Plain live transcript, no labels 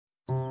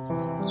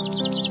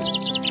இயேசுவில்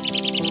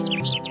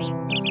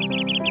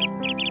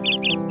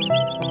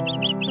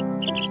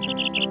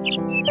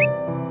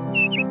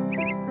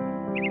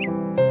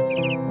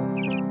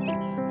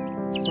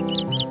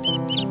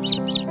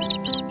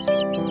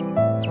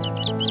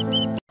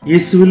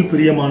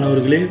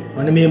பிரியமானவர்களே,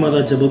 மணிமே மாதா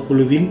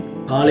ஜெபக்குழுவின்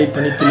காலை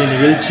பணித்துளி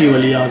நிகழ்ச்சி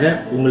வழியாக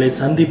உங்களை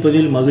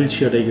சந்திப்பதில்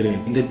மகிழ்ச்சி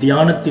அடைகிறேன். இந்த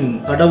தியானத்தின்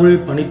கடவுள்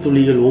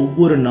பணித்துளிகள்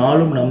ஒவ்வொரு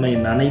நாளும் நம்மை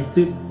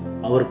நனைத்து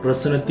அவர்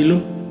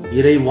பிரசன்னத்திலும்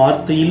இறை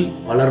வார்த்தையில்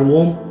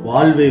வளர்வோம்,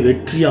 வாழ்வை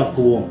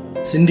வெற்றியாக்குவோம்,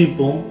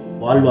 சிந்திப்போம்,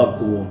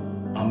 வாழ்வாக்குவோம்.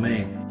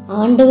 ஆமென்.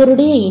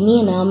 ஆண்டவருடைய இனிய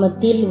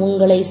நாமத்தில்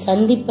உங்களை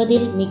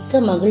சந்திப்பதில்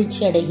மிக்க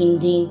மகிழ்ச்சி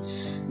அடைகின்றேன்.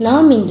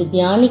 நாம் இன்று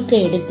தியானிக்க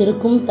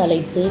எடுத்திருக்கும்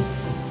தலைப்பு,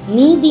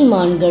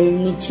 நீதிமான்கள்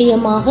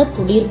நிச்சயமாக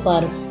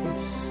துளிர்ப்பார்கள்.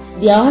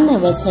 தியான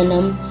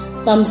வசனம்,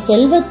 தம்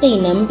செல்வத்தை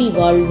நம்பி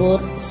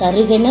வாழ்வோர்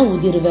சருகென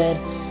உதிர்வர்,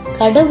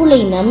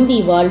 கடவுளை நம்பி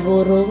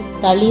வாழ்வோரோ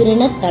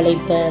தளிரென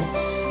தலைப்பர்.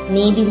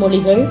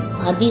 நீதிமொழிகள்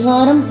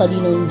அதிகாரம்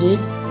 11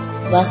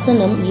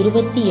 வசனம்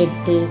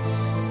 28.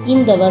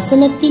 இந்த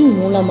வசனத்தின்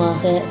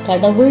மூலமாக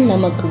கடவுள்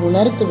நமக்கு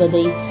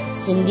உணர்த்துவதை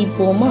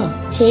சிந்திப்போமா?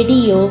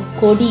 செடியோ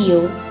கொடியோ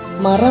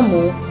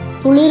மரமோ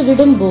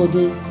துளிர்விடும்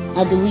போது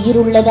அது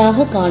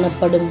உயிருள்ளதாக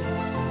காணப்படும்.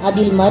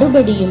 அதில்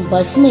மறுபடியும்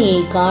பசுமையை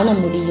காண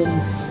முடியும்.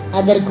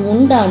 அதற்கு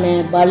உண்டான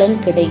பலன்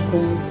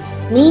கிடைக்கும்.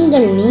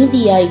 நீங்கள்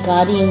நீதியாய்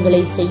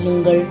காரியங்களை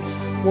செய்யுங்கள்.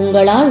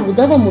 உங்களால்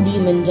உதவ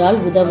முடியுமென்றால்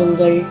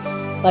உதவுங்கள்.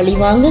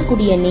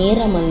 பழிவாங்கக்கூடிய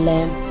நேரம் அல்ல.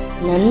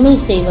 நன்மை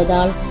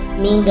செய்வதால்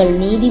நீங்கள்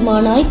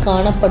நீதிமானாய்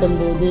காணப்படும்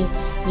போது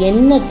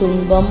என்ன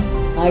துன்பம்,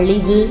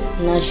 அழிவு,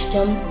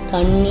 நஷ்டம்,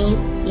 கண்ணீர்,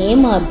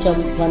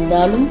 ஏமாற்றம்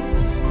வந்தாலும்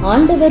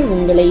ஆண்டவர்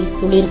உங்களை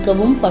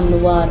துளிர்க்கவும்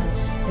பண்ணுவார்.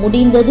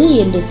 முடிந்தது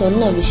என்று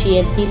சொன்ன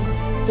விஷயத்தில்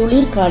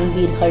துளிர்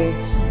காண்பீர்கள்.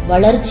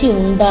 வளர்ச்சி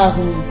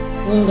உண்டாகும்.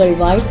 உங்கள்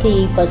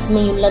வாழ்க்கையை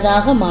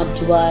பசுமையுள்ளதாக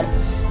மாற்றுவார்.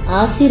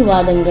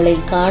 ஆசீர்வாதங்களை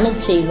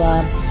காணச்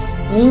செய்வார்.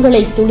 உங்களை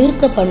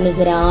துளிர்க்க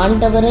பண்ணுகிற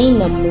ஆண்டவரை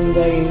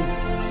நம்புங்கள்.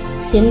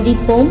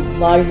 சிந்திப்போம்,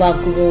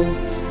 வாழ்வாக்குவோம்.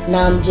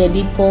 நாம்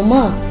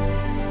ஜெபிப்போமா?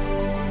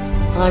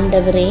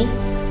 ஆண்டவரே,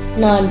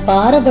 நான்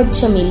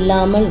பாரபட்சம்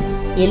இல்லாமல்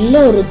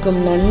எல்லோருக்கும்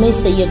நன்மை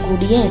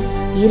செய்யக்கூடிய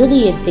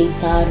இருதயத்தை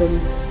தாரும்.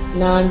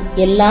 நான்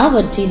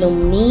எல்லாவற்றிலும்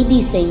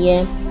நீதி செய்ய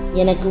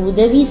எனக்கு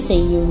உதவி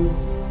செய்யும்.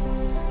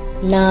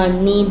 நான்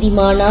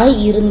நீதிமானாய்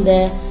இருந்த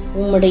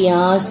உம்முடைய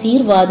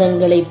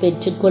ஆசீர்வாதங்களை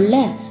பெற்றுக்கொள்ள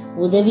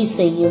உதவி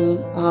செய்யும்.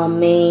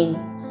 ஆமேன்.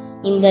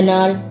 இந்த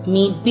நாள்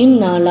மீட்பின்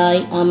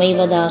நாளாய்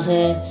அமைவதாக.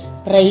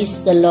 Praise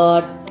the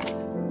Lord.